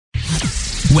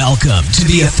Welcome to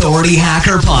the Authority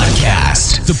Hacker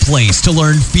Podcast, the place to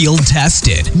learn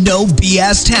field-tested, no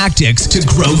BS tactics to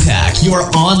growth hack your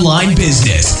online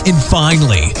business and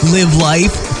finally live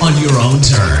life on your own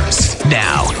terms.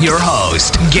 Now, your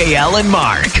host, Gael and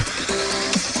Mark.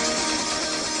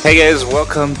 Hey guys,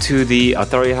 welcome to the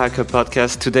Authority Hacker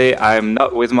Podcast. Today I'm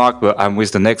not with Mark, but I'm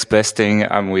with the next best thing.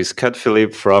 I'm with Kurt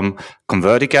Philipp from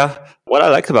Convertica. What I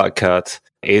like about Kurt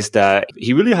is that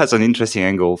he really has an interesting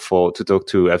angle to talk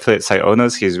to affiliate site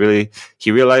owners.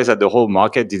 He realized that the whole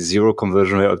market did zero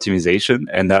conversion rate optimization,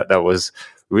 and that was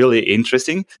really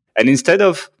interesting. And instead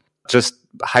of just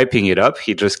hyping it up,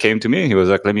 he just came to me and he was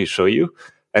like, let me show you.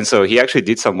 And so he actually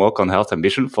did some work on Health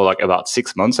Ambition for like about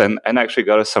 6 months and actually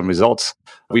got us some results.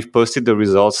 We've posted the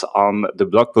results on the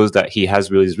blog post that he has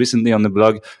released recently on the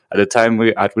blog. At the time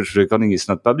at which the recording is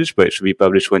not published, but it should be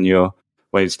published when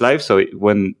it's live. So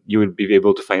when you will be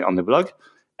able to find it on the blog.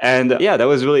 And yeah, that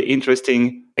was really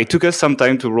interesting. It took us some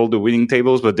time to roll the winning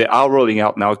tables, but they are rolling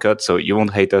out now, Kurt. So you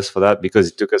won't hate us for that because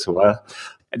it took us a while.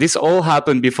 This all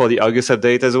happened before the August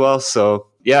update as well. So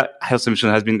yeah, Health Ambition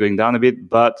has been going down a bit,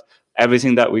 but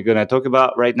everything that we're going to talk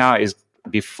about right now is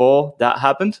before that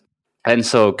happened. And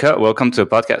so, Kurt, welcome to the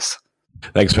podcast.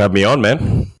 Thanks for having me on,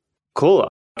 man. Cool.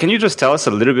 Can you just tell us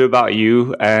a little bit about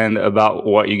you and about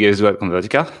what you guys do at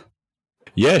Convertica?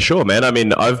 Yeah, sure, man. I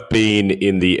mean, I've been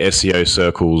in the SEO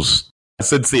circles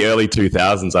since the early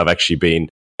 2000s. I've actually been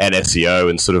an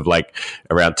SEO, and sort of like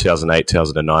around 2008,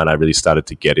 2009, I really started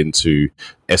to get into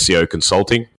SEO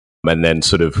consulting and then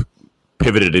sort of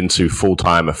pivoted into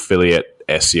full-time affiliate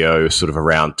SEO sort of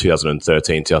around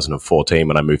 2013, 2014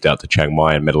 when I moved out to Chiang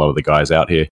Mai and met a lot of the guys out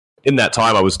here. In that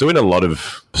time, I was doing a lot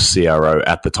of CRO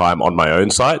at the time on my own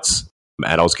sites,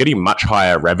 and I was getting much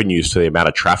higher revenues to the amount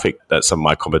of traffic that some of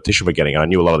my competition were getting. And I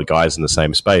knew a lot of the guys in the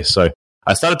same space. So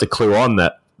I started to clue on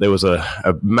that there was a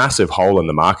massive hole in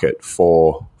the market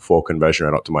for conversion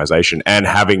rate optimization. And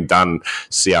having done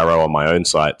CRO on my own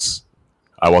sites,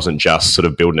 I wasn't just sort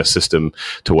of building a system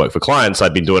to work for clients.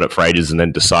 I'd been doing it for ages and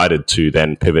then decided to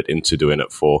then pivot into doing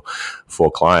it for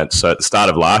clients. So at the start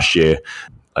of last year,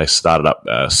 I started up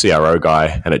a CRO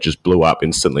guy and it just blew up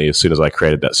instantly as soon as I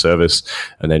created that service.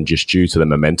 And then just due to the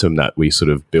momentum that we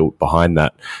sort of built behind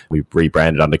that, we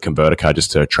rebranded under Convertica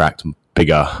just to attract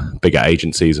bigger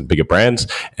agencies and bigger brands.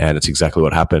 And it's exactly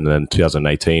what happened. And in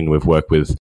 2018, we've worked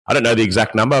with, I don't know the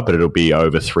exact number, but it'll be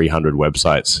over 300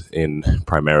 websites in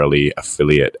primarily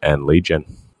affiliate and lead gen.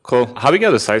 Cool. How big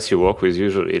are the sites you work with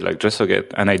usually? Like just to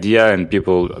get an idea and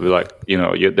people be like,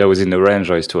 that was in the range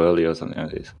or it's too early or something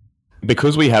like this.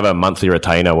 Because we have a monthly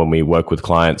retainer when we work with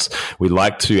clients, our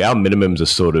minimums are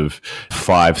sort of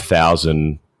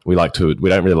 5,000. We don't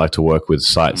really like to work with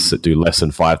sites that do less than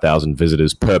 5,000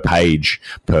 visitors per page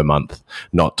per month,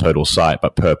 not total site,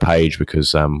 but per page,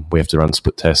 because we have to run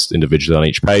split tests individually on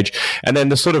each page. And then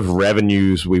the sort of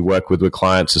revenues we work with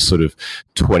clients is sort of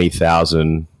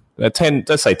 20,000,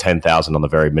 let's say 10,000 on the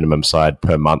very minimum side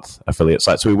per month affiliate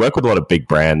site. So we work with a lot of big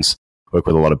brands, work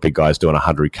with a lot of big guys doing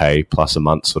 100K plus a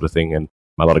month sort of thing, and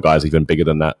a lot of guys even bigger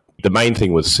than that. The main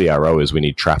thing with CRO is we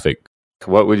need traffic.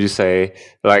 What would you say,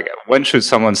 like, when should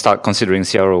someone start considering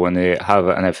CRO when they have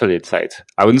an affiliate site?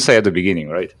 I wouldn't say at the beginning,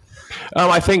 right?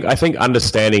 I think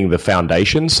understanding the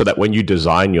foundations so that when you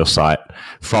design your site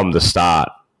from the start,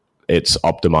 it's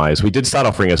optimized. We did start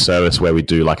offering a service where we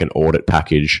do like an audit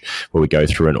package where we go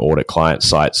through and audit client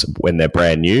sites when they're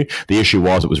brand new. The issue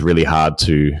was it was really hard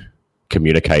to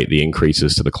communicate the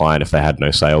increases to the client if they had no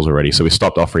sales already. So we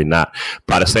stopped offering that.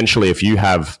 But essentially, if you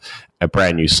have a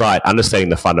brand new site, understanding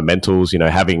the fundamentals,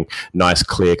 having nice,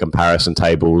 clear comparison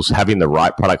tables, having the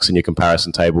right products in your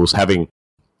comparison tables, having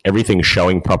everything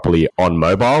showing properly on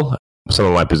mobile. Some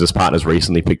of my business partners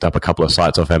recently picked up a couple of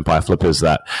sites off Empire Flippers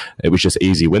that it was just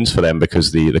easy wins for them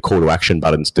because the call to action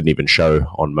buttons didn't even show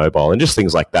on mobile, and just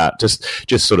things like that. Just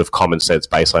sort of common sense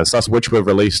baseline stuff, which we've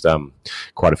released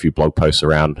quite a few blog posts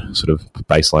around sort of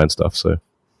baseline stuff. So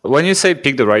when you say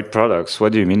pick the right products,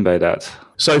 what do you mean by that?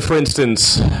 So for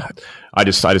instance, I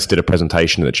just did a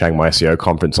presentation at the Chiang Mai SEO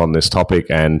conference on this topic,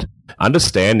 and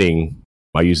understanding,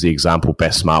 I use the example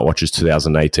Best Smartwatches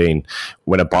 2018.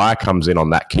 When a buyer comes in on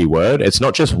that keyword, it's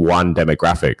not just one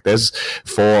demographic. There's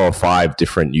 4 or 5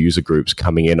 different user groups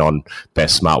coming in on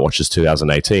Best Smartwatches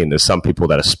 2018. There's some people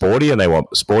that are sporty and they want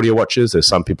sportier watches. There's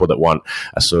some people that want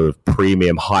a sort of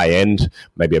premium high-end,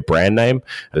 maybe a brand name.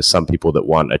 There's some people that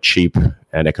want a cheap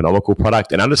and economical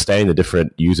product. And understanding the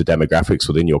different user demographics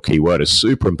within your keyword is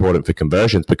super important for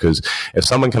conversions, because if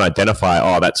someone can identify,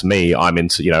 oh, that's me, I'm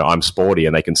into, I'm sporty,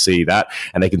 and they can see that,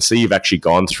 and they can see you've actually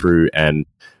gone through and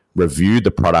reviewed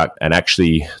the product and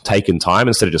actually taken time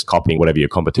instead of just copying whatever your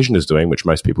competition is doing, which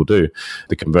most people do,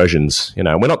 the conversions,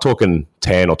 we're not talking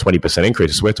 10 or 20%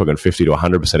 increases. We're talking 50 to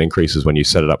 100% increases when you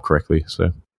set it up correctly.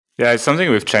 So. Yeah, it's something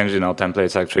we've changed in our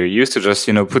templates, actually. We used to just,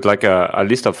 put like a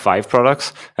list of 5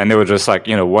 products, and they were just like,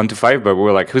 1 to 5, but we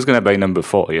were like, who's going to buy number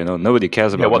 4? Nobody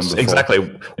cares about number 4. Exactly.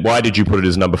 Why did you put it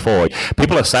as number 4?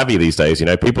 People are savvy these days,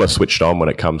 people are switched on when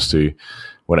it comes to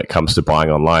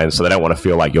buying online. So they don't want to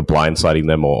feel like you're blindsiding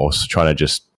them or trying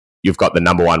to you've got the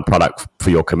number 1 product for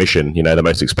your commission, the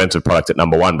most expensive product at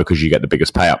number 1 because you get the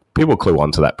biggest payout. People clue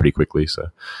on to that pretty quickly. So,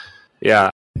 yeah.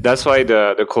 That's why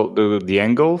the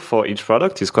angle for each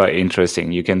product is quite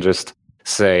interesting. You can just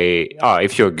say,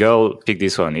 if you're a girl, pick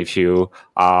this one. If you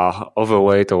are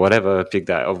overweight or whatever, pick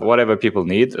that. Or whatever people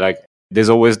need, like there's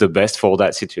always the best for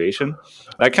that situation.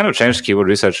 That kind of changed keyword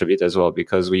research a bit as well,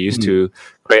 because we used to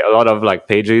create a lot of like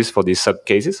pages for these sub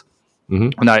cases.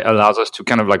 And that allows us to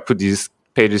kind of like put these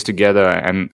pages together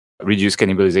and reduce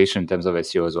cannibalization in terms of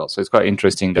SEO as well. So it's quite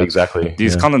interesting that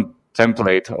these content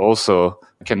template also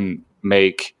can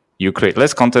make you create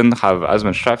less content, have as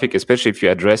much traffic, especially if you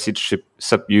address each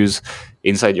sub-use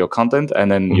inside your content,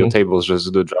 and then your tables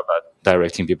just do the job at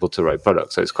directing people to the right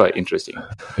product. So it's quite interesting.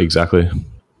 Exactly.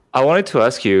 I wanted to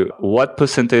ask you, what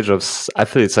percentage of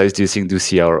affiliate sites do you think do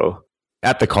CRO?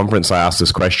 At the conference, I asked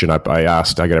this question. I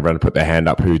got everyone to put their hand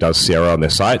up who does CRO on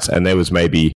their sites, and there was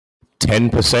maybe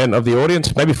 10% of the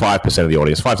audience, maybe 5% of the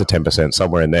audience, 5 to 10%,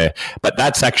 somewhere in there. But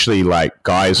that's actually like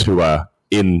guys who are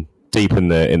deep in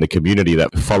the community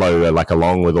that follow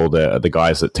along with all the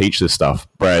guys that teach this stuff.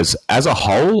 Whereas as a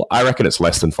whole, I reckon it's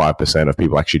less than 5% of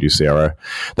people actually do CRO.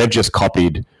 They've just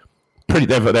copied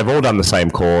they've all done the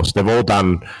same course. They've all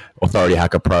done Authority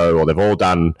Hacker Pro, or they've all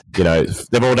done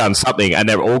something, and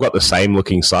they've all got the same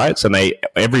looking sites, and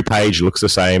every page looks the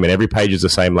same, and every page is the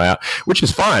same layout, which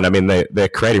is fine. I mean, they're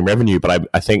creating revenue, but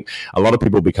I think a lot of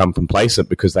people become complacent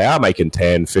because they are making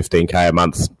 10, 15K a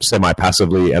month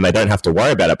semi-passively, and they don't have to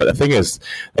worry about it. But the thing is,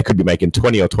 they could be making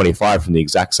 20 or 25 from the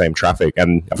exact same traffic,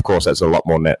 and of course, that's a lot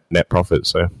more net profit.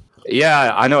 So.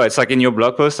 Yeah, I know. It's like in your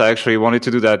blog post, I actually wanted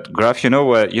to do that graph,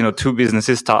 where, 2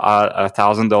 businesses start at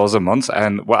 $1,000 a month.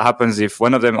 And what happens if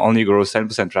one of them only grows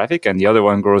 10% traffic and the other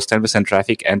one grows 10%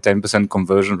 traffic and 10%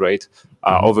 conversion rate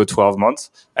over 12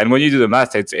 months? And when you do the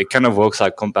math, it kind of works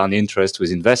like compound interest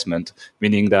with investment,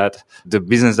 meaning that the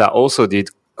business that also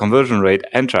did conversion rate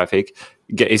and traffic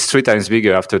is 3 times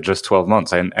bigger after just 12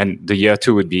 months. And the year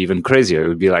 2 would be even crazier. It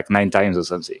would be like 9 times or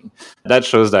something. That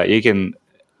shows that you can...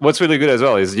 What's really good as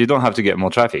well is you don't have to get more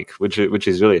traffic, which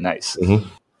is really nice. Mm-hmm.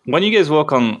 When you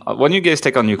guys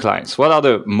take on new clients, what are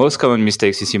the most common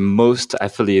mistakes you see most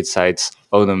affiliate sites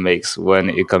owner makes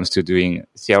when it comes to doing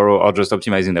CRO or just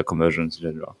optimizing their conversions in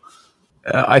general?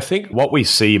 I think what we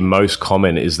see most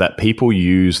common is that people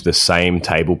use the same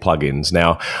table plugins.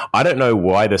 Now, I don't know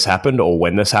why this happened or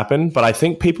when this happened, but I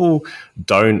think people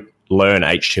don't learn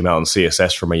HTML and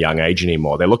CSS from a young age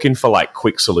anymore. They're looking for like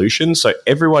quick solutions. So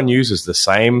everyone uses the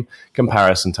same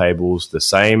comparison tables, the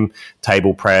same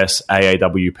table press,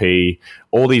 AAWP,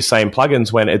 all these same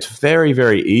plugins, when it's very,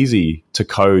 very easy to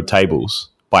code tables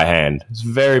by hand. It's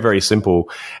very, very simple.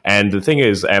 And the thing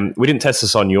is, we didn't test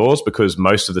this on yours because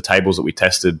most of the tables that we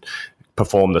tested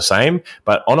perform the same.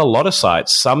 But on a lot of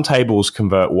sites, some tables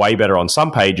convert way better on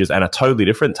some pages and a totally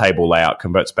different table layout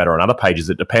converts better on other pages.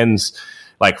 It depends.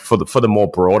 Like for the more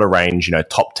broader range,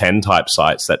 top 10 type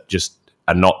sites that just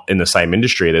are not in the same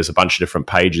industry, there's a bunch of different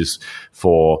pages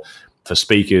for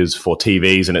speakers, for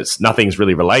TVs, and nothing's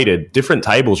really related. Different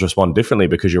tables respond differently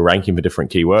because you're ranking for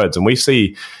different keywords. And we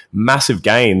see massive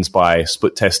gains by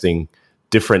split testing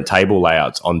different table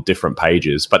layouts on different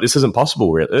pages. But this isn't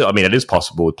possible, really. I mean, it is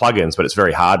possible with plugins, but it's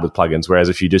very hard with plugins. Whereas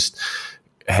if you just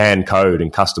hand code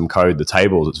and custom code the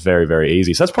tables, it's very, very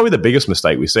easy. So that's probably the biggest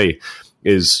mistake we see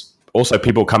is also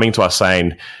people coming to us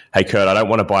saying, hey, Kurt, I don't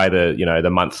want to buy the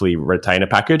monthly retainer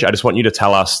package. I just want you to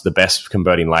tell us the best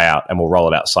converting layout and we'll roll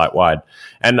it out site-wide.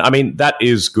 And I mean, that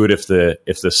is good if the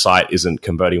site isn't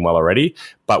converting well already.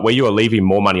 But where you are leaving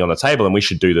more money on the table, and we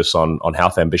should do this on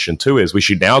Health Ambition too, is we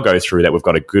should now go through that we've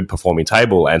got a good performing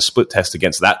table and split test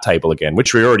against that table again,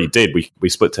 which we already did. We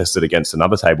split tested against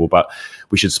another table, but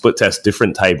we should split test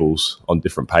different tables on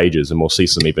different pages, and we'll see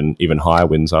some even higher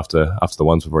wins after the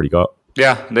ones we've already got.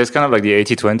 Yeah, there's kind of like the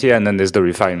 80-20, and then there's the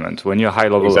refinement. When you're high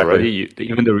level already,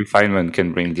 even the refinement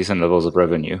can bring decent levels of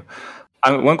revenue.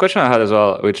 And one question I had as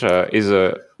well, which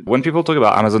is when people talk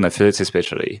about Amazon affiliates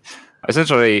especially,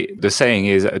 essentially the saying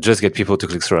is just get people to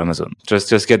click through Amazon.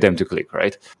 Just get them to click,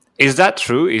 right? Is that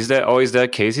true? Is there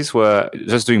cases where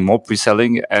just doing more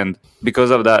pre-selling and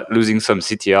because of that losing some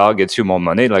CTR gets you more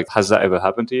money? Like, has that ever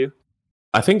happened to you?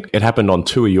 I think it happened on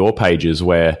 2 of your pages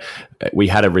where we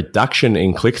had a reduction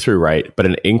in click-through rate, but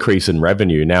an increase in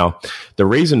revenue. Now, the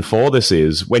reason for this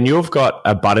is when you've got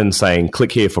a button saying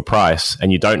click here for price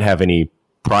and you don't have any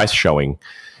price showing,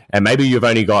 and maybe you've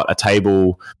only got a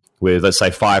table with, let's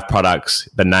say, 5 products,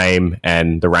 the name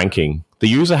and the ranking, the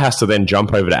user has to then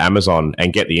jump over to Amazon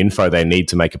and get the info they need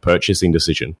to make a purchasing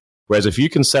decision. Whereas if you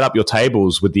can set up your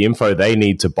tables with the info they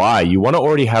need to buy, you want to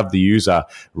already have the user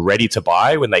ready to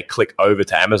buy when they click over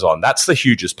to Amazon. That's the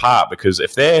hugest part, because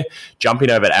if they're jumping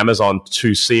over to Amazon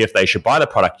to see if they should buy the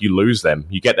product, you lose them.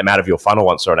 You get them out of your funnel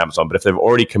once they're on Amazon. But if they've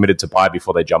already committed to buy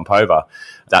before they jump over,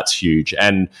 that's huge.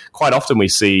 And quite often we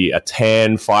see a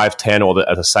 10, 5, 10 or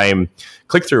the same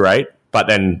click-through rate, but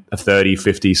then a 30,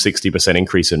 50, 60%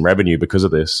 increase in revenue because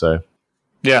of this. So,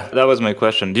 yeah, that was my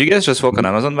question. Do you guys just work on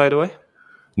Amazon, by the way?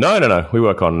 No. We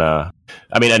work on,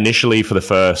 initially for the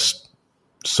first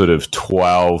sort of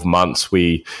 12 months,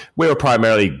 we were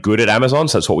primarily good at Amazon.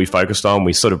 So that's what we focused on.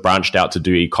 We sort of branched out to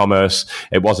do e-commerce.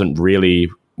 It wasn't really,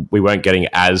 we weren't getting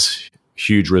as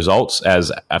huge results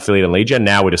as affiliate and lead gen.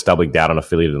 Now we're just doubling down on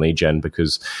affiliate and lead gen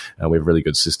because we have really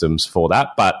good systems for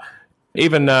that. But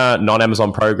even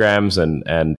non-Amazon programs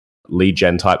and lead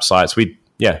gen type sites, we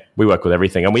work with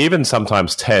everything. And we even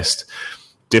sometimes test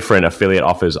different affiliate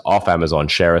offers off Amazon,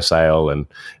 Share a Sale, and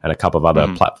a couple of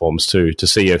other platforms too, to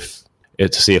see if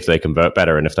they convert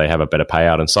better and if they have a better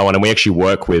payout and so on. And we actually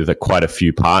work with quite a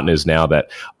few partners now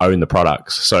that own the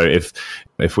products. So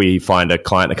if we find a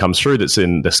client that comes through that's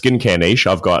in the skincare niche,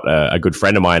 I've got a good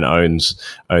friend of mine owns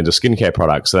a skincare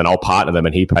product. So then I'll partner them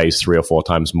and he pays 3 or 4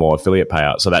 times more affiliate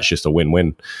payout. So that's just a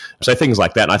win-win. So things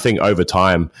like that. And I think over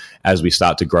time, as we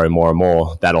start to grow more and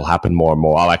more, that'll happen more and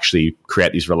more. I'll actually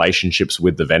create these relationships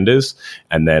with the vendors,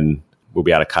 and then we'll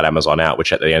be able to cut Amazon out,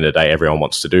 which at the end of the day, everyone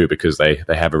wants to do because they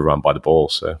have everyone by the ball.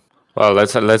 So, well,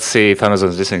 let's see if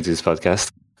Amazon's listening to this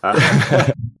podcast.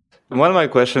 One of my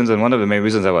questions, and one of the main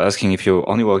reasons I was asking if you're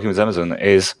only working with Amazon,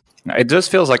 is it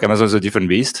just feels like Amazon's a different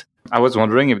beast. I was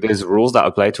wondering if there's rules that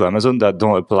apply to Amazon that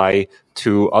don't apply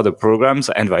to other programs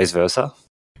and vice versa.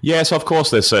 Yeah, so of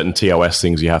course there's certain TOS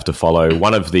things you have to follow.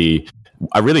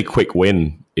 A really quick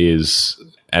win is,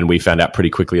 and we found out pretty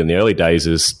quickly in the early days,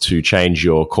 is to change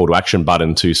your call to action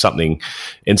button to something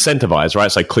incentivized, right?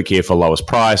 So click here for lowest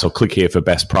price or click here for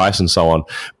best price and so on.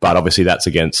 But obviously that's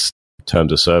against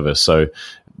terms of service. So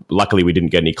luckily we didn't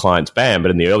get any clients banned, but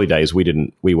in the early days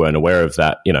we weren't aware of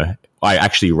that. I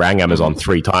actually rang Amazon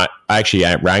 3 times. I actually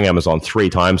rang Amazon 3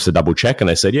 times to double check, and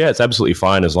they said, yeah, it's absolutely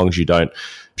fine as long as you don't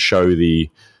show the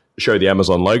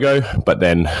Amazon logo. But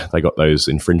then they got those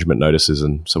infringement notices,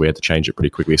 and so we had to change it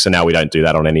pretty quickly. So now we don't do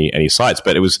that on any sites.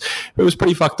 But it was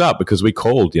pretty fucked up because we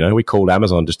called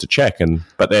Amazon just to check,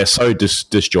 but they're so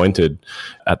disjointed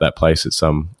at that place. It's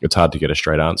hard to get a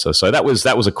straight answer. So that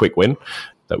was a quick win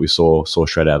that we saw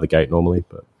straight out of the gate normally.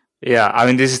 But yeah, I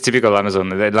mean, this is typical Amazon.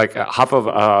 Like half of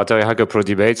Authority Hacker Pro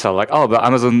debates are like, oh, but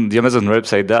the Amazon rep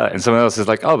said that. And someone else is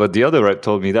like, oh, but the other rep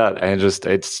told me that. And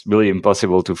it's really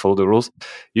impossible to follow the rules.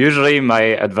 Usually my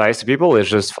advice to people is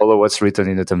just follow what's written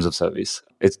in the terms of service.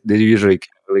 They usually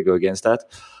can't really go against that.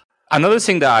 Another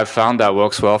thing that I found that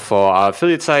works well for our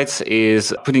affiliate sites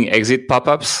is putting exit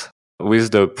pop-ups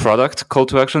with the product call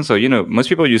to action. So, most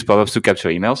people use pop-ups to capture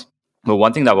emails. But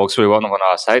one thing that works really well on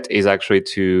our site is actually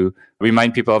to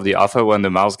remind people of the offer when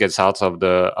the mouse gets out of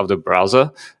the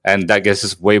browser, and that gets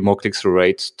us way more click-through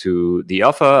rate to the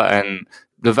offer, and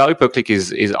the value per click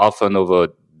is often over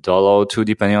 $1 or $2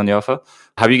 depending on the offer.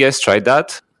 Have you guys tried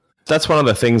that? That's one of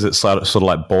the things that's sort of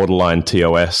like borderline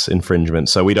TOS infringement.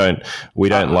 So we don't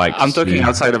like. I'm talking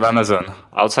outside of Amazon.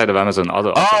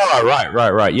 Other offers. Oh,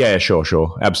 right. Yeah,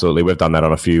 sure, absolutely. We've done that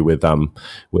on a few with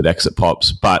exit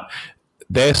pops, but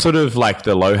they're sort of like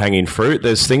the low-hanging fruit.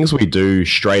 There's things we do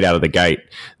straight out of the gate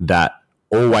that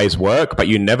always work, but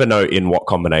you never know in what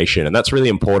combination. And that's really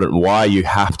important why you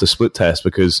have to split test,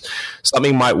 because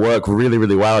something might work really,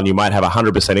 really well and you might have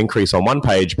 100% increase on one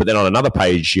page, but then on another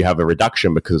page you have a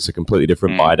reduction because it's a completely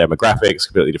different buyer demographics,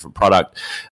 completely different product,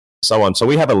 so on. So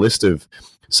we have a list of,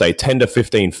 say, 10 to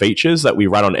 15 features that we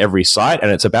run on every site,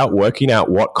 and it's about working out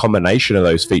what combination of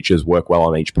those features work well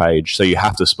on each page. So you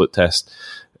have to split test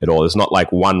it all. There's not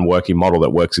like one working model that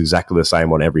works exactly the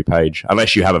same on every page,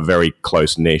 unless you have a very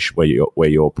close niche where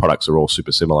your products are all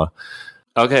super similar.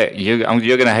 Okay, you're going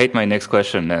to hate my next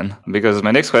question then, because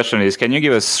my next question is, can you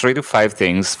give us 3 to 5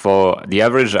 things for the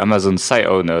average Amazon site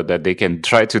owner that they can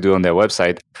try to do on their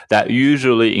website that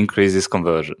usually increases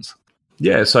conversions?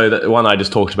 Yeah, so the one I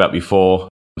just talked about before,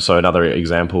 so another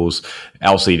examples,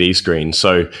 LCD screens.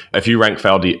 So if you rank for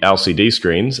LCD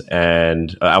screens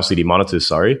and LCD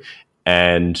monitors,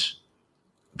 and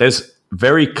there's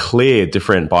very clear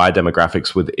different buyer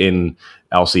demographics within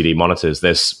LCD monitors.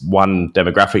 There's one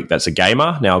demographic that's a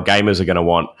gamer. Now, gamers are going to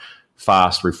want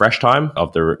fast refresh time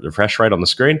of the refresh rate on the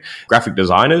screen. Graphic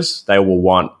designers, they will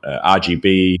want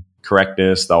RGB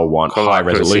correctness. They'll want high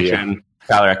resolution,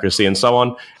 color accuracy, and so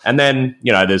on. And then,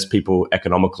 there's people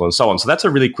economical and so on. So that's a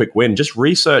really quick win. Just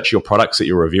research your products that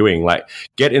you're reviewing. Like,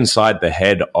 get inside the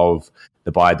head of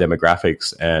the buyer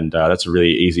demographics, and that's a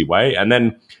really easy way. And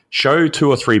then show 2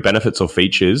 or 3 benefits or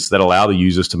features that allow the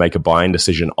users to make a buying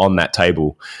decision on that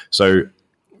table. So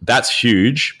that's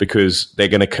huge because they're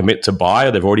going to commit to buy,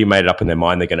 or they've already made it up in their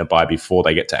mind they're going to buy before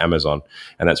they get to Amazon.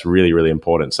 And that's really, really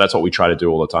important. So that's what we try to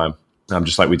do all the time,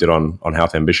 just like we did on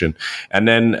Health Ambition. And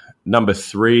then number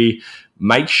 3,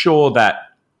 make sure that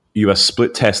you are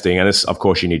split testing. And this, of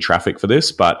course, you need traffic for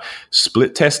this, but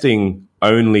split testing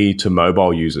only to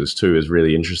mobile users too is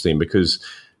really interesting, because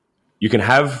you can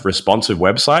have responsive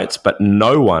websites, but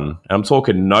no one, and I'm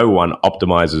talking no one,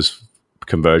 optimizes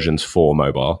conversions for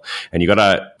mobile. And you got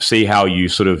to see how you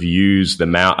sort of use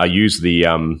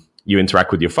you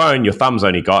interact with your phone. Your thumb's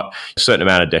only got a certain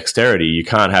amount of dexterity. You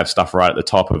can't have stuff right at the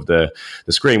top of the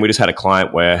screen. We just had a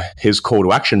client where his call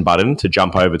to action button to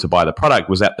jump over to buy the product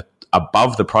was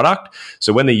above the product.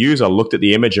 So when the user looked at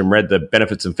the image and read the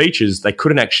benefits and features, they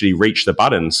couldn't actually reach the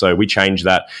button. So we changed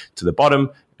that to the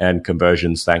bottom, and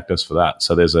conversions thanked us for that.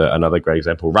 So there's another great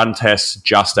example. Run tests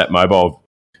just at mobile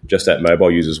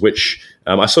users, which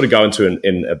I sort of go into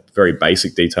in a very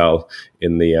basic detail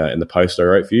in the post I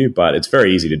wrote for you. But it's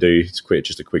very easy to do. It's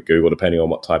just a quick Google, depending on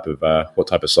what type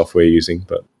of software you're using.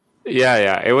 But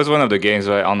yeah, it was one of the games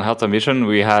where on Health Ambition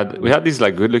we had these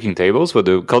like good looking tables, but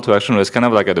the call to action was kind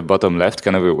of like at the bottom left,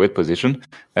 kind of a weird position.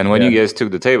 And when you guys took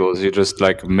the tables, you just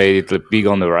like made it look big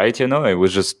on the right. It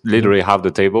was just literally half the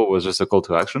table was just a call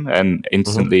to action, and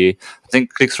instantly I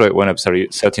think click rate went up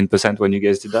 13% when you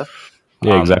guys did that.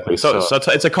 Yeah, exactly. So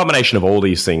it's a combination of all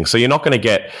these things. So you're not going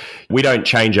to we don't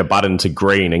change a button to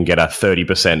green and get a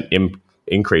 30%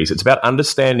 increase. It's about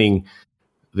understanding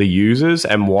the users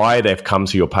and why they've come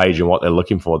to your page and what they're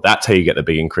looking for. That's how you get the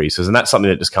big increases. And that's something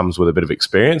that just comes with a bit of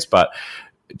experience. But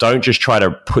don't just try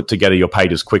to put together your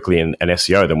pages quickly and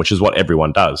SEO them, which is what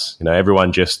everyone does.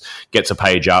 Everyone just gets a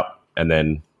page up and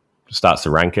then starts to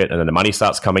rank it, and then the money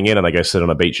starts coming in and they go sit on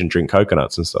a beach and drink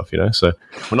coconuts and stuff, So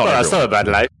that's not a bad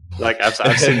life. Like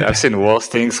I've seen worse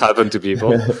things happen to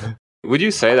people. Would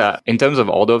you say that in terms of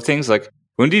order of things, like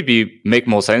wouldn't it make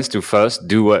more sense to first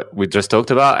do what we just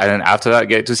talked about and then after that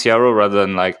get to CRO, rather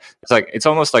than it's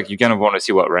almost like you kind of want to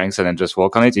see what ranks and then just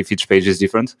work on it if each page is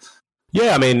different?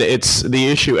 Yeah, I mean, it's the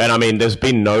issue. And I mean, there's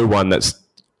been no one that's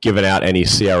given out any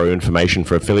CRO information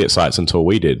for affiliate sites until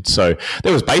we did. So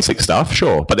there was basic stuff,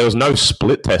 sure, but there was no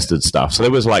split tested stuff. So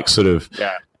there was like sort of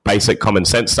basic common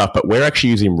sense stuff, but we're actually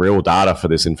using real data for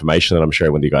this information that I'm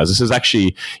sharing with you guys. This is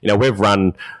actually, we've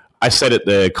run, I said at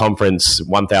the conference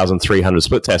 1,300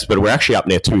 split tests, but we're actually up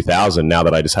near 2,000 now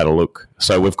that I just had a look.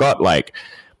 So we've got like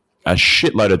a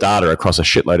shitload of data across a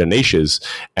shitload of niches,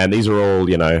 and these are all,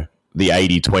 the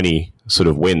 80-20 sort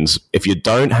of wins. If you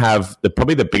don't have,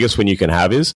 probably the biggest win you can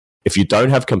have is if you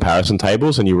don't have comparison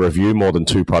tables and you review more than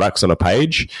 2 products on a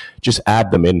page, just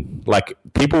add them in. Like,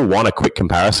 people want a quick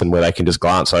comparison where they can just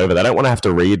glance over. They don't want to have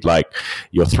to read like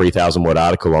your 3,000 word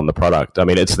article on the product. I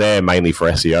mean, it's there mainly for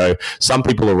SEO. Some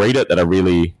people will read it that are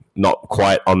really not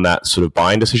quite on that sort of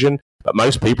buying decision. But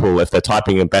most people, if they're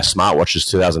typing in best smartwatches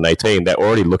 2018, they're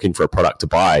already looking for a product to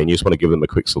buy, and you just want to give them a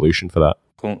quick solution for that.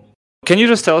 Cool. Can you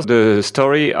just tell us the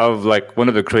story of like one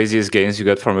of the craziest gains you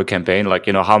got from a campaign? Like,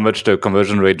 how much the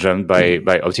conversion rate jumped by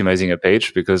optimizing a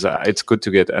page? Because it's good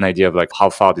to get an idea of like how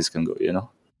far this can go,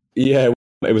 Yeah,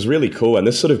 it was really cool. And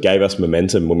this sort of gave us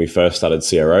momentum when we first started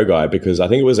CRO Guy, because I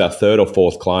think it was our 3rd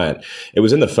or 4th client. It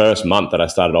was in the first month that I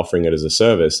started offering it as a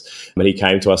service. And he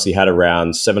came to us, he had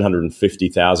around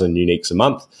 750,000 uniques a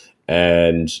month.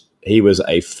 And he was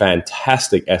a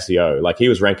fantastic SEO. Like, he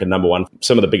was ranked number 1,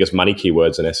 some of the biggest money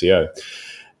keywords in SEO.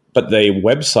 But the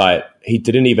website, he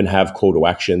didn't even have call to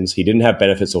actions. He didn't have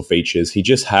benefits or features. He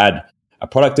just had a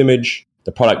product image,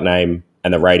 the product name,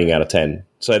 and the rating out of 10.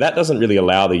 So that doesn't really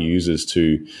allow the users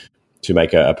to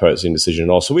make a purchasing decision at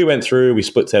all. So we went through, we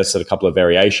split tested a couple of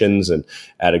variations and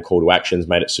added call to actions,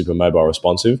 made it super mobile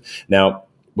responsive. Now,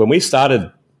 when we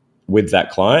started with that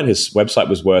client, his website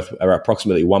was worth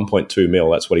approximately 1.2 mil.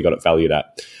 That's what he got it valued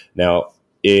at. Now,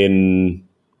 in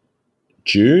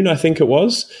June, I think it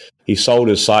was, he sold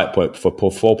his site for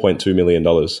 $4.2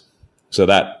 million. So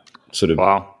that sort of,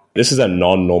 wow. This is a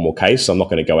non-normal case. So I'm not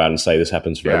going to go out and say this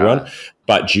happens for everyone.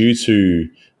 But due to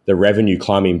the revenue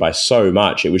climbing by so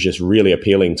much, it was just really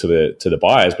appealing to the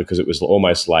buyers, because it was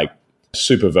almost like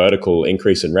super vertical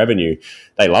increase in revenue,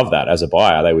 they love that as a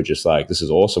buyer. They were just like, this is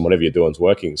awesome. Whatever you're doing is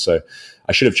working. So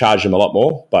I should have charged them a lot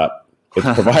more, but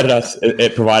it provided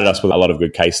us with a lot of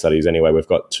good case studies. Anyway, we've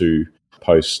got 2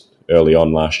 posts early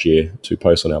on last year, 2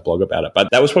 posts on our blog about it. But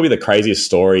that was probably the craziest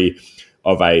story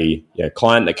of a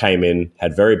client that came in,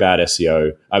 had very bad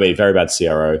very bad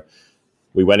CRO.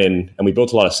 We went in and we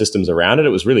built a lot of systems around it. It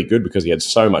was really good because he had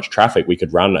so much traffic. We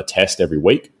could run a test every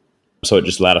week. So it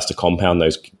just allowed us to compound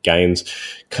those gains,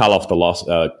 kill off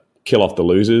the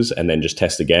losers, and then just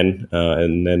test again.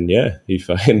 And then,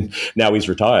 now he's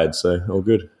retired. So all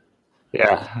good.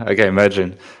 Yeah, I can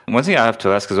imagine. One thing I have to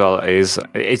ask as well is,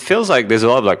 it feels like there's a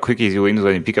lot of like quick, easy wins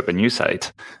when you pick up a new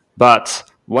site. But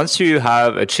once you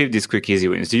have achieved these quick, easy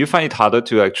wins, do you find it harder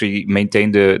to actually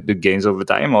maintain the gains over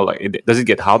time? Or does it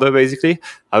get harder, basically?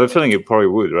 I have a feeling it probably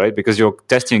would, right? Because you're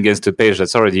testing against a page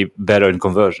that's already better in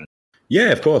conversion.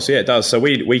 Yeah, of course. Yeah, it does. So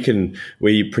we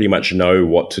pretty much know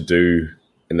what to do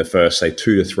in the first, say,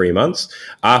 2 to 3 months.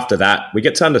 After that, we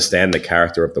get to understand the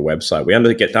character of the website.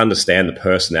 We get to understand the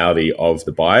personality of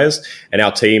the buyers, and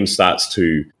our team starts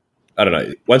to, I don't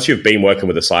know, once you've been working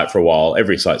with a site for a while,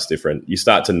 every site's different. You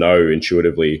start to know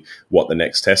intuitively what the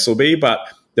next test will be. But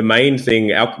the main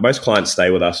thing, most clients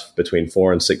stay with us between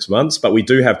 4 and 6 months, but we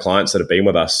do have clients that have been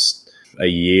with us a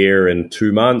year and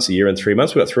 2 months, a year and 3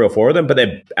 months. We've got 3 or 4 of them, but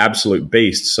they're absolute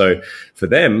beasts. So for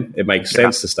them, it makes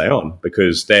sense to stay on,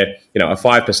 because they're, a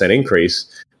 5% increase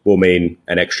will mean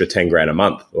an extra 10 grand a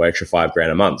month or extra 5 grand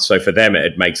a month. So for them,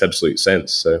 it makes absolute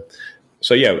sense.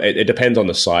 So yeah, it depends on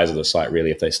the size of the site,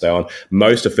 really, if they stay on.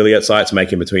 Most affiliate sites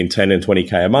making between 10 and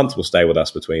 20K a month will stay with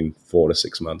us between 4 to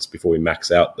 6 months before we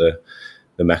max out the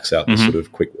sort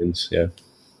of quick wins. Yeah.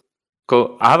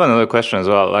 Cool. I have another question as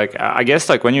well. Like, I guess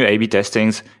like when you A/B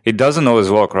testings, it doesn't always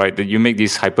work, right? That you make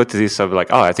this hypothesis of like,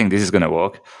 oh, I think this is going to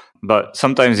work, but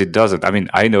sometimes it doesn't. I mean,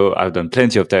 I know I've done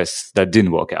plenty of tests that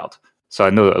didn't work out. So I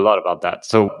know a lot about that.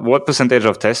 So what percentage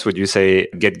of tests would you say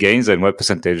get gains and what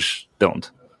percentage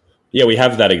don't? Yeah, we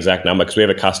have that exact number because we have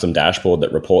a custom dashboard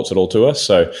that reports it all to us.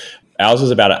 So ours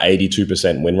is about an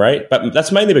 82% win rate, but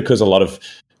that's mainly because a lot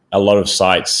of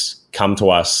sites come to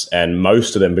us, and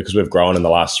most of them, because we've grown in the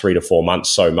last 3 to 4 months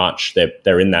so much, they're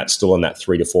still in that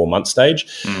 3 to 4 month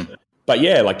stage. But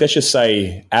yeah, like let's just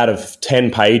say out of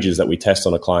 10 pages that we test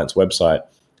on a client's website,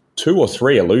 2 or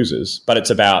 3 are losers, but it's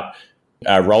about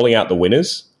rolling out the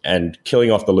winners and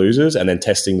killing off the losers and then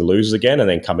testing the losers again and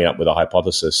then coming up with a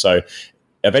hypothesis. So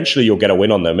eventually you'll get a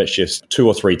win on them. It's just 2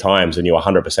 or 3 times and you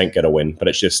 100% get a win, but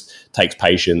it just takes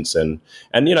patience. And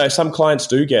some clients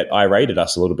do get irate at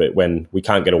us a little bit when we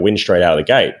can't get a win straight out of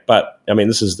the gate. But I mean,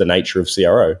 this is the nature of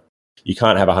CRO. You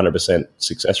can't have 100%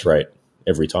 success rate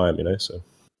every time, so.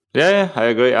 Yeah, I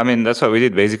agree. I mean, that's what we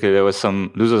did. Basically, there was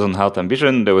some losers on Health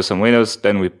Ambition. There were some winners.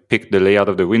 Then we picked the layout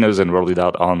of the winners and rolled it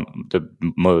out on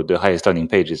the highest earning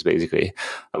pages, basically,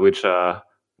 which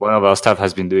one of our staff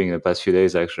has been doing in the past few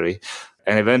days, actually.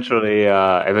 And eventually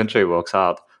it works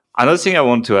out. Another thing I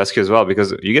want to ask you as well,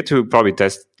 because you get to probably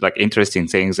test like interesting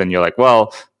things, and you're like,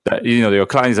 well, your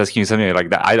client is asking you something like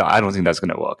that. I don't think that's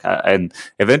going to work, and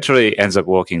eventually it ends up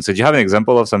working. So do you have an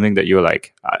example of something that you're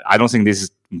like, I don't think this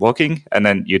is working, and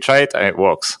then you try it and it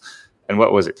works? And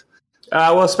what was it?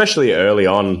 Well, especially early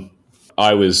on,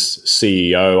 I was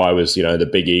CEO. I was the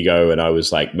big ego, and I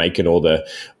was like making all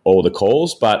the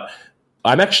calls. But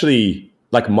I'm actually,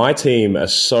 like, my team are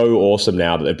so awesome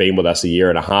now that they've been with us a year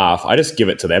and a half. I just give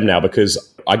it to them now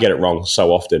because I get it wrong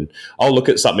so often. I'll look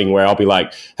at something where I'll be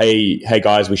like, hey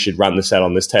guys, we should run this out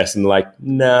on this test. And they're like,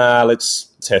 nah,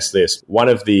 let's test this. One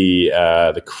of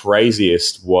the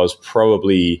craziest was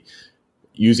probably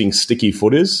using sticky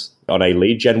footers on a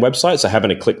lead gen website. So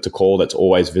having a click to call that's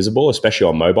always visible, especially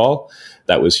on mobile.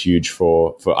 That was huge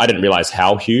for I didn't realize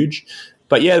how huge.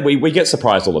 But yeah, we get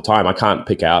surprised all the time. I can't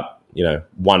pick out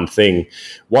one thing.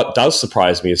 What does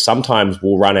surprise me is sometimes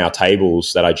we'll run our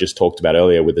tables that I just talked about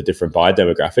earlier with the different buyer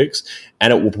demographics,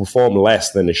 and it will perform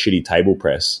less than a shitty table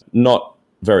press. Not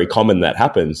very common that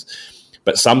happens.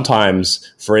 But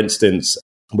sometimes, for instance,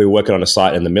 we're working on a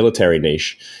site in the military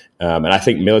niche, and I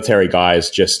think military guys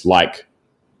just like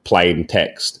plain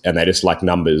text, and they just like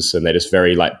numbers, and they're just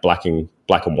very like black and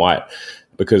white.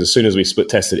 Because as soon as we split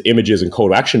tested images and call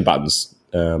to action buttons,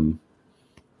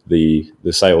 the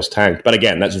sales tanked. But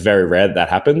again, that's very rare that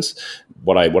happens.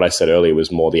 What I said earlier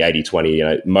was more the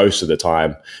 80-20. Most of the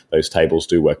time those tables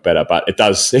do work better, but it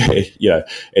does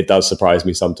it does surprise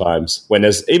me sometimes when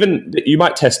there's even, you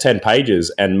might test 10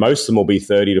 pages and most of them will be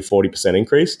 30 to 40%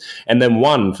 increase, and then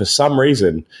one for some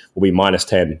reason will be minus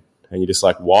 10, and you're just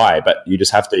like, why? But you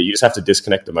just have to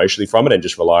disconnect emotionally from it and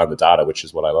just rely on the data, which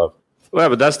is what I love. Well,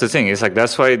 but that's the thing. It's like,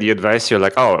 that's why the advice, you're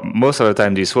like, oh, most of the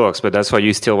time this works, but that's why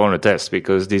you still want to test,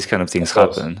 because these kind of things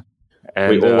happen.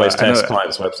 And, we always test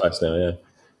clients' websites now, yeah.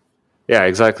 Yeah,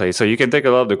 exactly. So you can take a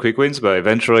lot of the quick wins, but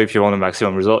eventually if you want a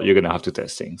maximum result, you're going to have to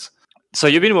test things. So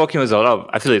you've been working with a lot of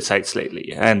affiliate sites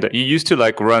lately, and you used to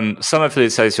like run some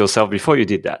affiliate sites yourself before you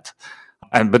did that.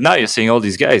 But now you're seeing all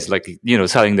these guys like,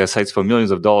 selling their sites for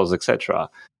millions of dollars, etc.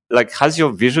 Like, has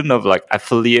your vision of like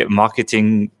affiliate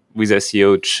marketing with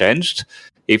SEO changed?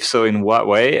 If so, in what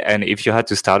way? And if you had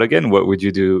to start again, what would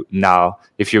you do now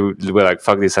if you were like,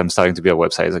 fuck this, I'm starting to build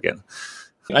websites again?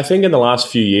 I think in the last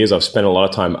few years, I've spent a lot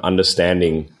of time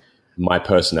understanding my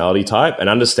personality type and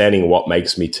understanding what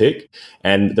makes me tick.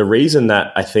 And the reason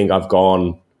that I think I've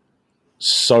gone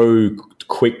so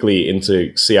quickly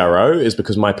into CRO is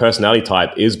because my personality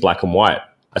type is black and white.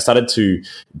 I started to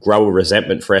grow a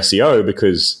resentment for SEO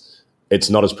because it's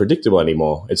not as predictable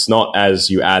anymore. It's not as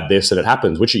you add this and it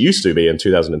happens, which it used to be in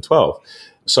 2012.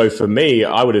 So for me,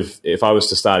 if I was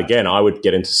to start again, I would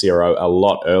get into CRO a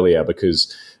lot earlier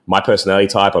because my personality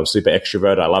type, I'm super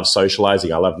extroverted. I love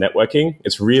socializing. I love networking.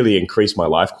 It's really increased my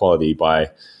life quality by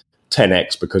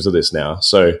 10x because of this now.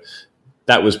 So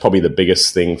that was probably the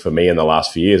biggest thing for me in the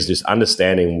last few years, just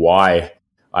understanding why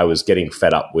I was getting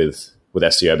fed up with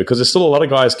SEO, because there's still a lot of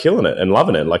guys killing it and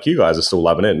loving it. Like you guys are still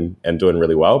loving it and doing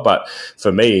really well. But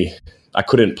for me, I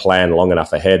couldn't plan long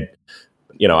enough ahead.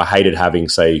 I hated having,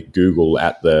 say, Google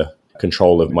at the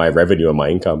control of my revenue and my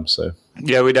income. So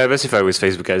yeah, we diversify with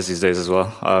Facebook ads these days as well.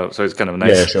 So it's kind of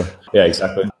nice. Yeah, sure. Yeah,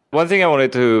 exactly. One thing I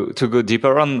wanted to go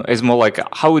deeper on is more like,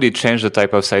 how would it change the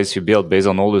type of sites you build based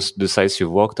on all the sites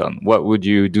you've worked on? What would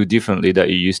you do differently that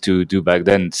you used to do back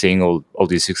then, seeing all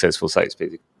these successful sites,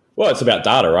 basically? Well, it's about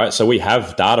data, right? So we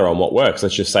have data on what works.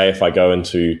 Let's just say if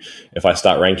I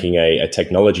start ranking a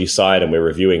technology site and we're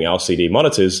reviewing LCD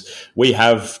monitors, we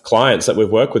have clients that we've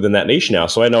worked with in that niche now.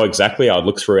 So I know exactly, I'd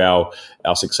look through our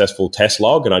successful test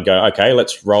log and I'd go, okay,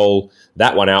 let's roll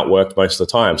that one out, worked most of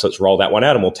the time. So let's roll that one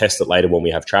out and we'll test it later when we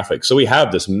have traffic. So we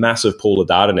have this massive pool of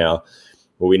data now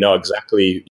where we know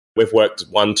exactly, we've worked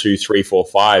 1, 2, 3, 4,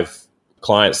 5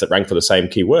 clients that rank for the same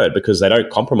keyword because they don't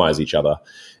compromise each other.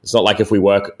 It's not like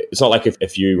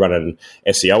if you run an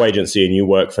SEO agency and you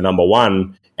work for number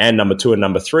 1 and number 2 and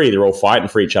number 3, they're all fighting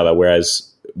for each other.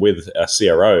 Whereas with a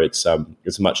CRO,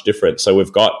 it's much different. So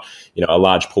we've got, a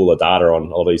large pool of data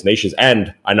on all these niches,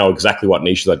 and I know exactly what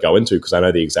niches I'd go into because I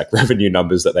know the exact revenue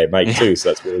numbers that they make too. So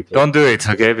that's really cool. Don't do it,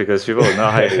 okay? Because people know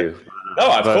how to.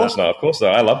 No, of course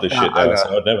not. I love this shit though,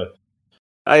 so I'd never.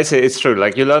 I say it's true.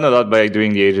 Like, you learn a lot by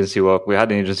doing the agency work. We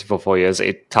had an agency for 4 years.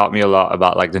 It taught me a lot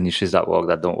about like the niches that work,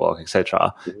 that don't work,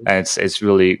 etc. Mm-hmm. And it's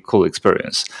really cool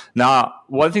experience. Now,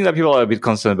 one thing that people are a bit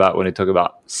concerned about when they talk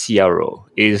about CRO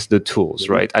is the tools,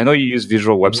 mm-hmm. right? I know you use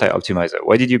Visual Website Optimizer.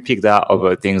 Why did you pick that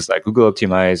over things like Google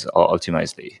Optimize or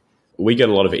Optimizely? We get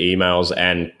a lot of emails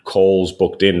and calls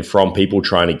booked in from people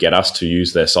trying to get us to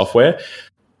use their software,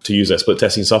 to use their split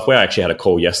testing software. I actually had a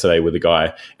call yesterday with a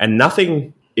guy, and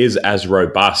nothing is as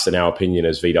robust in our opinion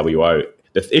as VWO.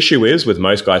 The issue is with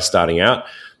most guys starting out,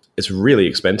 it's really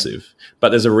expensive. But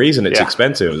there's a reason it's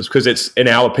expensive. It's because it's, in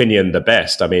our opinion, the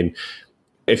best. I mean,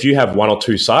 if you have 1 or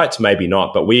 2 sites, maybe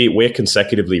not. But we're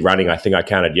consecutively running, I think I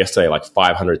counted yesterday, like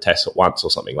 500 tests at once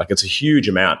or something. Like, it's a huge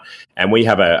amount. And we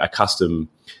have a custom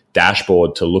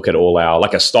dashboard to look at all our,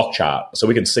 like a stock chart. So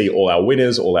we can see all our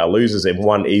winners, all our losers in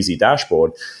one easy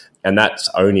dashboard. And that's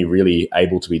only really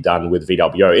able to be done with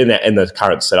VWO in the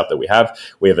current setup that we have.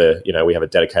 We have a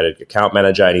dedicated account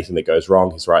manager. Anything that goes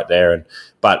wrong, he's right there.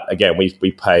 But again,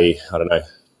 we pay, I don't know,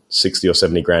 60 or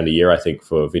 70 grand a year, I think,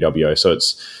 for VWO. So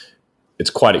it's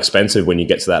quite expensive when you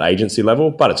get to that agency level,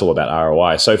 but it's all about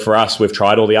ROI. So for us, we've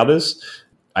tried all the others.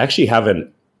 I actually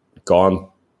haven't gone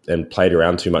and played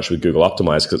around too much with Google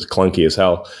Optimize because it's clunky as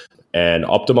hell. And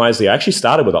Optimizely, I actually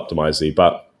started with Optimizely,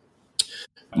 but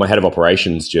my head of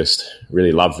operations just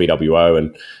really loved VWO,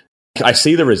 and I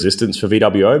see the resistance for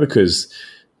VWO because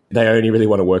they only really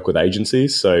want to work with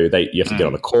agencies. So you have to get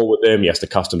on a call with them. You have to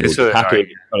custom build your package.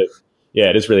 Yeah,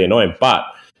 it is really annoying. But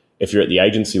if you're at the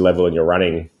agency level and you're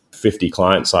running 50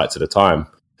 client sites at a time,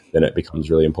 then it becomes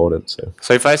really important.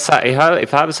 So if I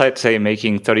have a site, say,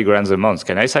 making 30 grand a month,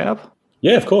 can I sign up?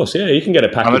 Yeah, of course. Yeah, you can get a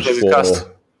package. How much does it cost?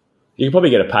 You can probably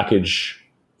get a package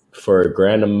for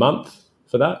 $1,000 a month.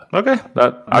 For that. Okay.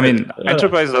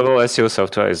 Enterprise level SEO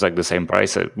software is like the same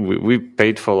price. We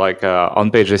paid for like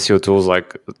on-page SEO tools,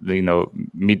 like,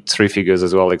 mid 3 figures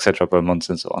as well, etc. per month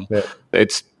and so on. Yeah.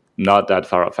 It's not that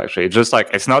far off, actually. It's just like,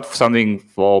 it's not something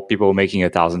for people making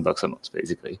 $1,000 a month,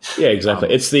 basically. Yeah, exactly.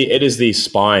 It is the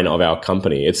spine of our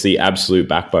company. It's the absolute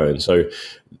backbone. So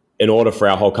in order for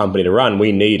our whole company to run,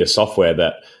 we need a software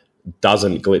that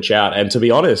doesn't glitch out. And to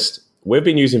be honest, we've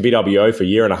been using VWO for a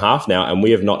year and a half now, and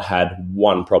we have not had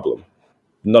one problem,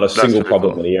 not a single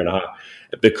problem in a year and a half,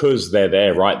 because they're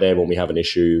there, right there when we have an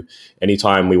issue.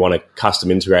 Anytime we want to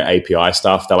custom integrate API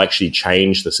stuff, they'll actually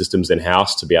change the systems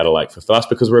in-house to be able to like fulfill us,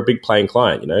 because we're a big paying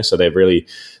client, you know. So they're really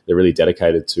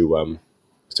dedicated to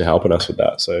helping us with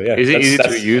that. So yeah, is it easy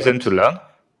to use and to learn?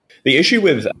 The issue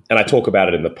with, and I talk about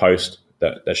it in the post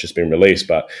that's just been released,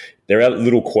 but there are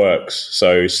little quirks.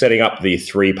 So setting up the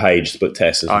 3-page split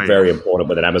test is very important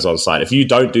with an Amazon site. If you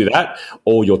don't do that,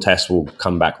 all your tests will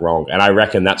come back wrong. And I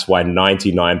reckon that's why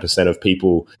 99% of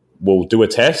people will do a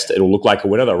test. It'll look like a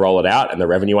winner. They'll roll it out and the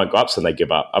revenue won't go up, so they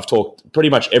give up. I've talked,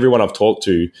 pretty much everyone I've talked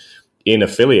to in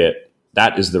affiliate,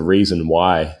 that is the reason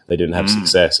why they didn't have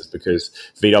success. It's because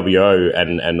VWO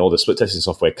and all the split testing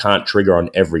software can't trigger on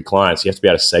every client. So you have to be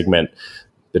able to segment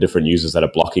the different users that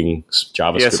are blocking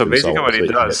JavaScript. Yeah, so basically what it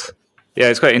does. Yeah,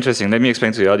 it's quite interesting. Let me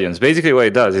explain to the audience. Basically what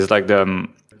it does is like the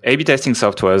A/B testing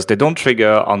softwares, they don't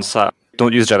trigger on site,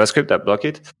 don't use JavaScript, that block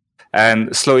it.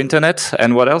 And slow internet,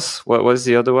 and what else? What was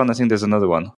the other one? I think there's another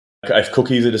one. If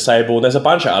cookies are disabled, there's a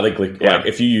bunch of other like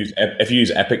if you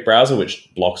use Epic Browser, which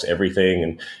blocks everything,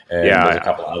 and there's a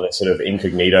couple of other sort of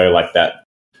incognito like that.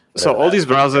 So all these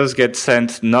browsers get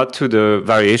sent not to the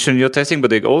variation you're testing, but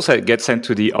they also get sent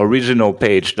to the original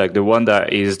page, like the one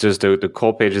that is just the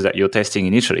core pages that you're testing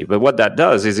initially. But what that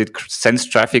does is it sends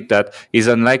traffic that is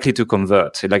unlikely to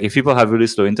convert. Like if people have really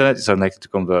slow internet, it's unlikely to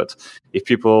convert. If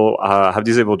people have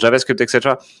disabled JavaScript,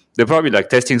 etc., they're probably like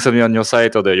testing something on your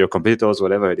site or your competitors,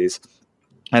 whatever it is.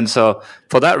 And so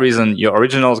for that reason, your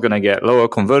original is going to get lower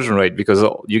conversion rate because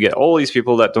you get all these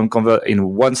people that don't convert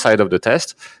in one side of the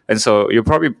test. And so you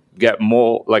probably get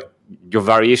more like your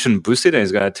variation boosted, and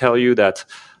it's going to tell you that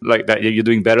like that you're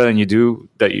doing better than you do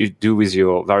with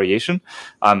your variation.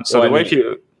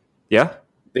 The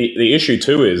issue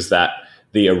too is that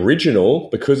the original,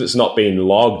 because it's not being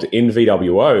logged in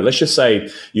VWO, let's just say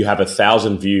you have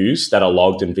 1,000 views that are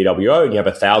logged in VWO and you have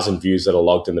 1,000 views that are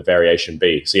logged in the variation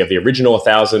B. So you have the original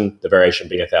 1,000, the variation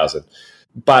B 1,000.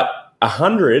 But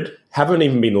 100 haven't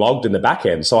even been logged in the back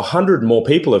end. So 100 more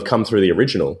people have come through the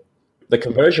original. The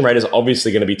conversion rate is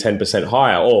obviously going to be 10%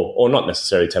 higher, or not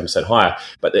necessarily 10% higher,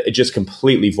 but it just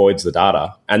completely voids the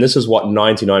data. And this is what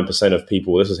 99% of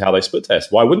people, this is how they split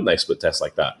test. Why wouldn't they split test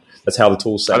like that? That's how the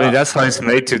tool's set up. I mean, that's how it's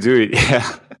made to do it.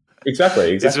 Yeah,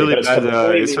 exactly. It's really bad.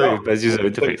 It's really bad user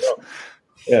interface.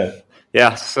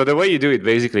 Yeah. So the way you do it,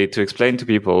 basically, to explain to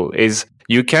people, is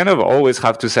you kind of always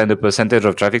have to send a percentage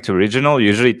of traffic to original,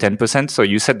 usually 10%. So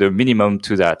you set the minimum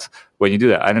to that when you do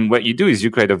that. And then what you do is you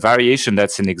create a variation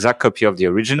that's an exact copy of the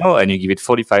original, and you give it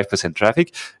 45%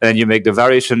 traffic. And then you make the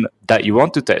variation that you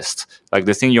want to test, like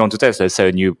the thing you want to test, let's say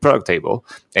a new product table,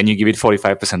 and you give it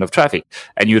 45% of traffic.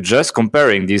 And you're just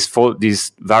comparing this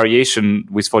variation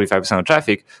with 45% of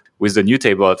traffic with the new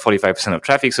table at 45% of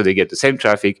traffic. So they get the same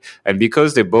traffic. And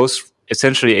because they both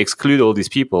essentially exclude all these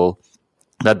people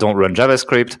that don't run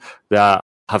JavaScript, that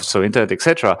have slow internet,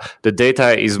 etc., the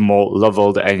data is more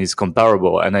leveled and is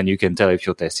comparable, and then you can tell if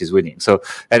your test is winning. So,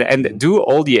 and do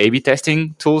all the A/B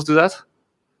testing tools do that?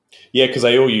 Yeah, because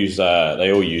they all use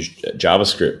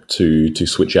JavaScript to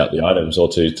switch out the items or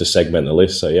to segment the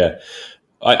list. So yeah,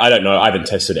 I don't know. I haven't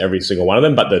tested every single one of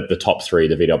them, but the top 3,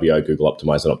 the VWO, Google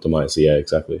Optimize, and Optimize. Yeah,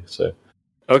 exactly. So.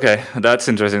 Okay, that's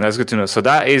interesting. That's good to know. So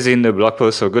that is in the blog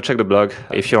post. So go check the blog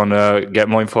if you want to get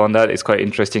more info on that. It's quite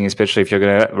interesting, especially if you're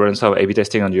going to run some A/B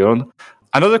testing on your own.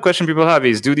 Another question people have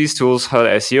is, do these tools hurt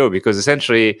SEO? Because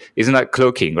essentially, isn't that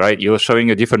cloaking, right? You're showing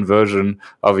a different version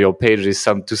of your pages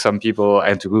to some people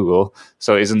and to Google.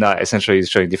 So isn't that essentially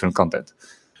showing different content?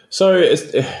 So,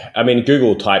 Google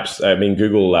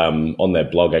on their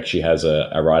blog actually has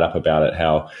a write-up about it,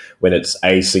 how when it's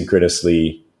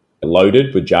asynchronously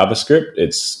loaded with JavaScript,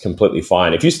 it's completely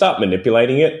fine. If you start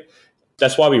manipulating it,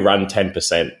 that's why we run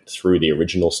 10% through the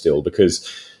original still, because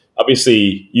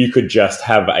obviously you could just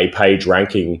have a page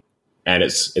ranking and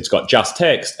it's got just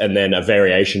text and then a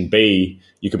variation B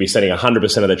you could be sending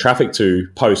 100% of the traffic to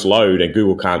post load and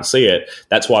Google can't see it.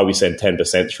 That's why we send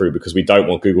 10% through, because we don't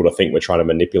want Google to think we're trying to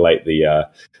manipulate the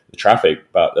traffic,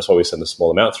 but that's why we send a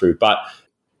small amount through. But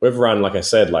we've run, like I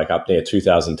said, like up near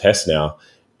 2,000 tests now,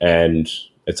 and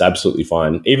it's absolutely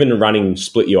fine. Even running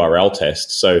split URL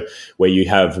tests, so where you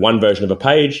have one version of a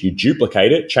page, you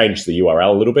duplicate it, change the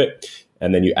URL a little bit,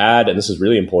 and then you add, and this is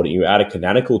really important, you add a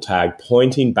canonical tag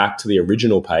pointing back to the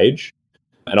original page.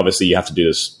 And obviously you have to do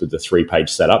this with the 3-page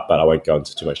setup, but I won't go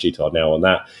into too much detail now on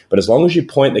that. But as long as you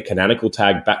point the canonical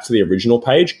tag back to the original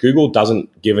page, Google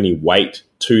doesn't give any weight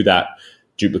to that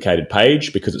duplicated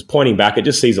page because it's pointing back. It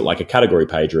just sees it like a category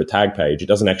page or a tag page. It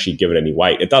doesn't actually give it any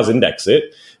weight. It does index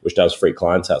it, which does freak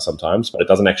clients out sometimes, but it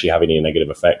doesn't actually have any negative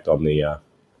effect on the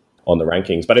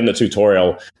rankings. But in the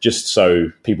tutorial, just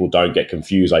so people don't get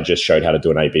confused, I just showed how to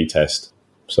do an A/B test,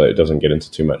 so it doesn't get into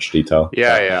too much detail.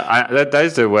 That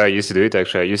is the way I used to do it,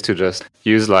 actually. I used to just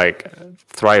use like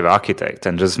Thrive Architect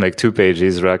and just make 2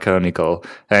 pages canonical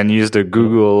and use the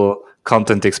Google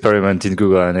content experiment in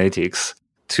Google Analytics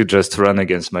to just run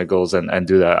against my goals and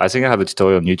do that. I think I have a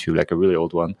tutorial on YouTube, like a really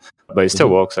old one, but it still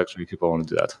works, actually, if people want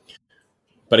to do that.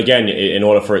 But again, in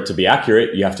order for it to be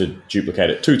accurate, you have to duplicate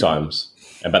it 2 times.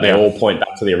 But they all point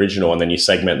back to the original, and then you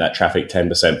segment that traffic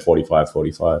 10%, 45,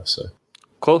 45. So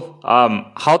cool.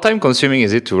 How time consuming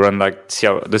is it to run like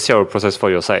the CRO process for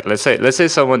your site? Let's say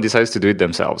someone decides to do it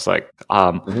themselves. Like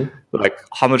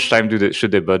how much time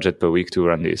should they budget per week to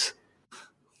run this?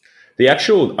 The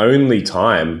actual only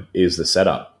time is the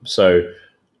setup. So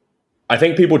I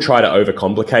think people try to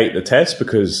overcomplicate the test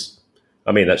because,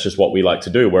 I mean, that's just what we like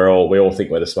to do. We all think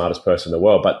we're the smartest person in the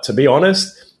world. But to be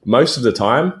honest, most of the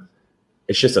time,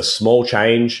 it's just a small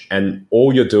change, and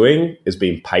all you're doing is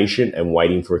being patient and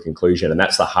waiting for a conclusion. And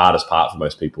that's the hardest part for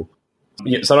most people.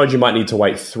 Sometimes you might need to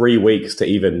wait 3 weeks to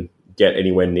even get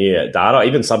anywhere near data,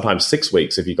 even sometimes 6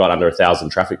 weeks if you got under 1,000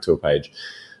 traffic to a page.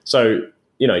 So,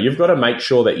 you've got to make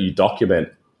sure that you document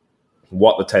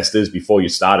what the test is before you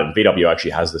start it. And VW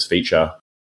actually has this feature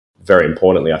very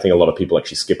importantly. I think a lot of people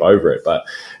actually skip over it, but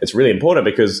it's really important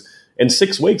because in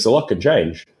 6 weeks, a lot can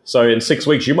change. So in 6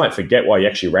 weeks, you might forget why you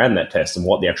actually ran that test and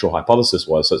what the actual hypothesis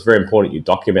was. So it's very important you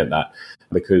document that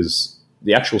because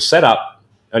the actual setup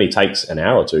only takes an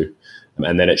hour or 2.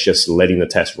 And then it's just letting the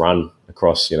test run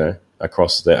across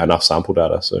enough sample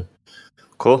data. So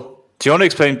cool. Do you want to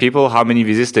explain people how many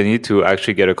visits they need to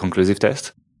actually get a conclusive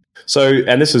test? So,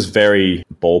 and this is very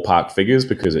ballpark figures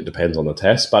because it depends on the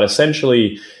test, but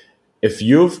essentially, if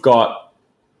you've got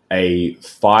a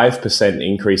 5%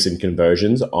 increase in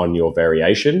conversions on your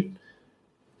variation,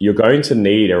 you're going to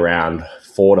need around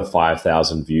 4,000 to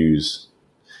 5,000 views.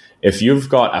 If you've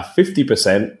got a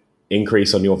 50%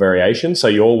 increase on your variation, so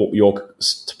your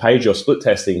page, your split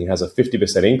testing has a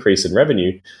 50% increase in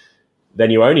revenue,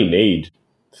 then you only need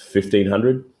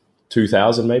 1,500,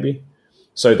 2,000 maybe.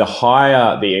 So the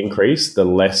higher the increase, the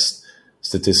less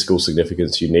statistical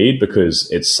significance you need because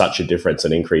it's such a difference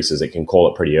in increases, it can call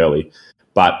it pretty early.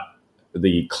 But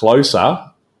the closer,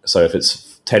 so if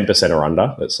it's 10% or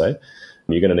under, let's say,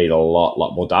 you're going to need a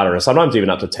lot more data, and sometimes even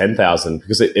up to 10,000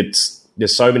 because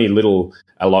there's so many little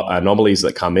anomalies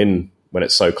that come in when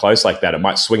it's so close like that. It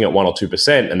might swing at 1 or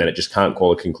 2%, and then it just can't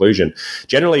call a conclusion.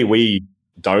 Generally, we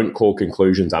don't call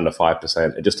conclusions under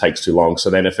 5%. It just takes too long. So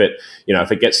then if it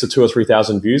gets to 2,000 or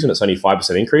 3,000 views and it's only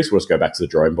 5% increase, we'll just go back to the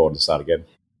drawing board and start again.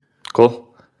 Cool.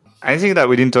 Anything that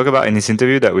we didn't talk about in this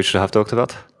interview that we should have talked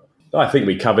about? I think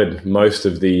we covered most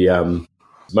of the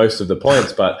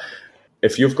points, but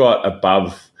if you've got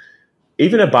above,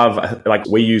 like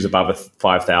we use above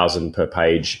 5,000 per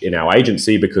page in our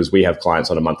agency because we have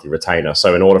clients on a monthly retainer.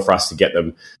 So in order for us to get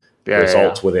them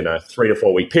results within a 3 to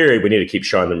 4 week period, we need to keep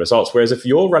showing them results. Whereas if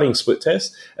you're running split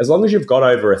tests, as long as you've got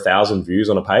over 1,000 views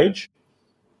on a page,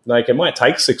 like it might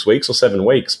take 6 weeks or 7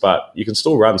 weeks, but you can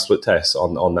still run split tests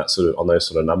on those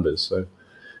sort of numbers. So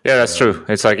yeah, that's true.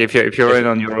 It's like if you're in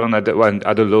on your own at a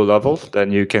low level,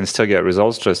 then you can still get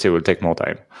results. Just it will take more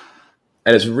time.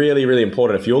 And it's really, really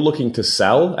important if you're looking to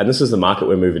sell, and this is the market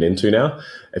we're moving into now.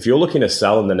 If you're looking to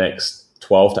sell in the next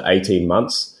 12 to 18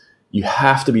 months, you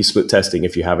have to be split testing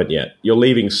if you haven't yet. You're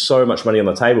leaving so much money on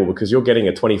the table because you're getting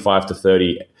a 25 to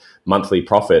 30 monthly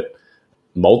profit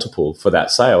multiple for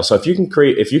that sale. So if you can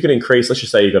increase, let's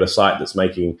just say you've got a site that's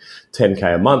making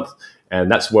 10K a month, and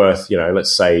that's worth,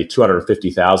 let's say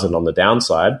 250,000 on the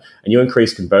downside, and you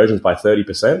increase conversions by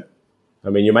 30%, I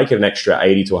mean, you're making an extra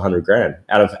 80 to 100 grand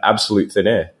out of absolute thin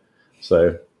air.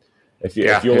 So if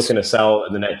you're looking to sell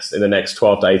in the next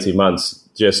 12 to 18 months,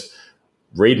 just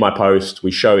read my post.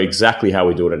 We show exactly how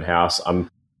we do it in-house.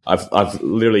 I've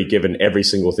literally given every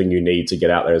single thing you need to get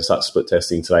out there and start split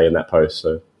testing today in that post.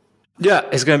 So yeah,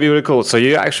 it's going to be really cool. So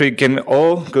you actually can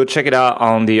all go check it out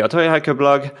on the Authority Hacker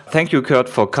blog. Thank you, Kurt,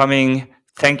 for coming.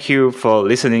 Thank you for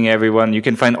listening, everyone. You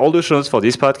can find all the shows for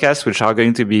this podcast, which are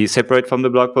going to be separate from the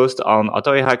blog post on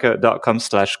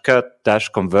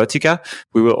authorityhacker.com/Kurt-Convertica.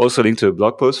 We will also link to a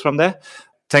blog post from there.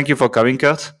 Thank you for coming,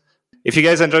 Kurt. If you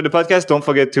guys enjoyed the podcast, don't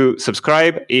forget to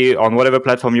subscribe on whatever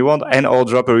platform you want or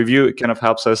drop a review. It kind of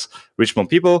helps us reach more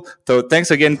people. So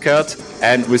thanks again, Kurt,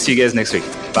 and we'll see you guys next week.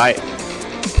 Bye.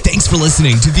 Thanks for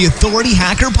listening to the Authority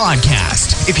Hacker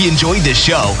Podcast. If you enjoyed this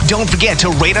show, don't forget to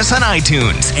rate us on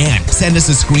iTunes and send us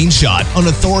a screenshot on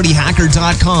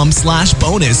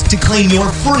authorityhacker.com/bonus to claim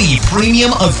your free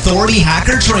premium Authority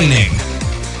Hacker training.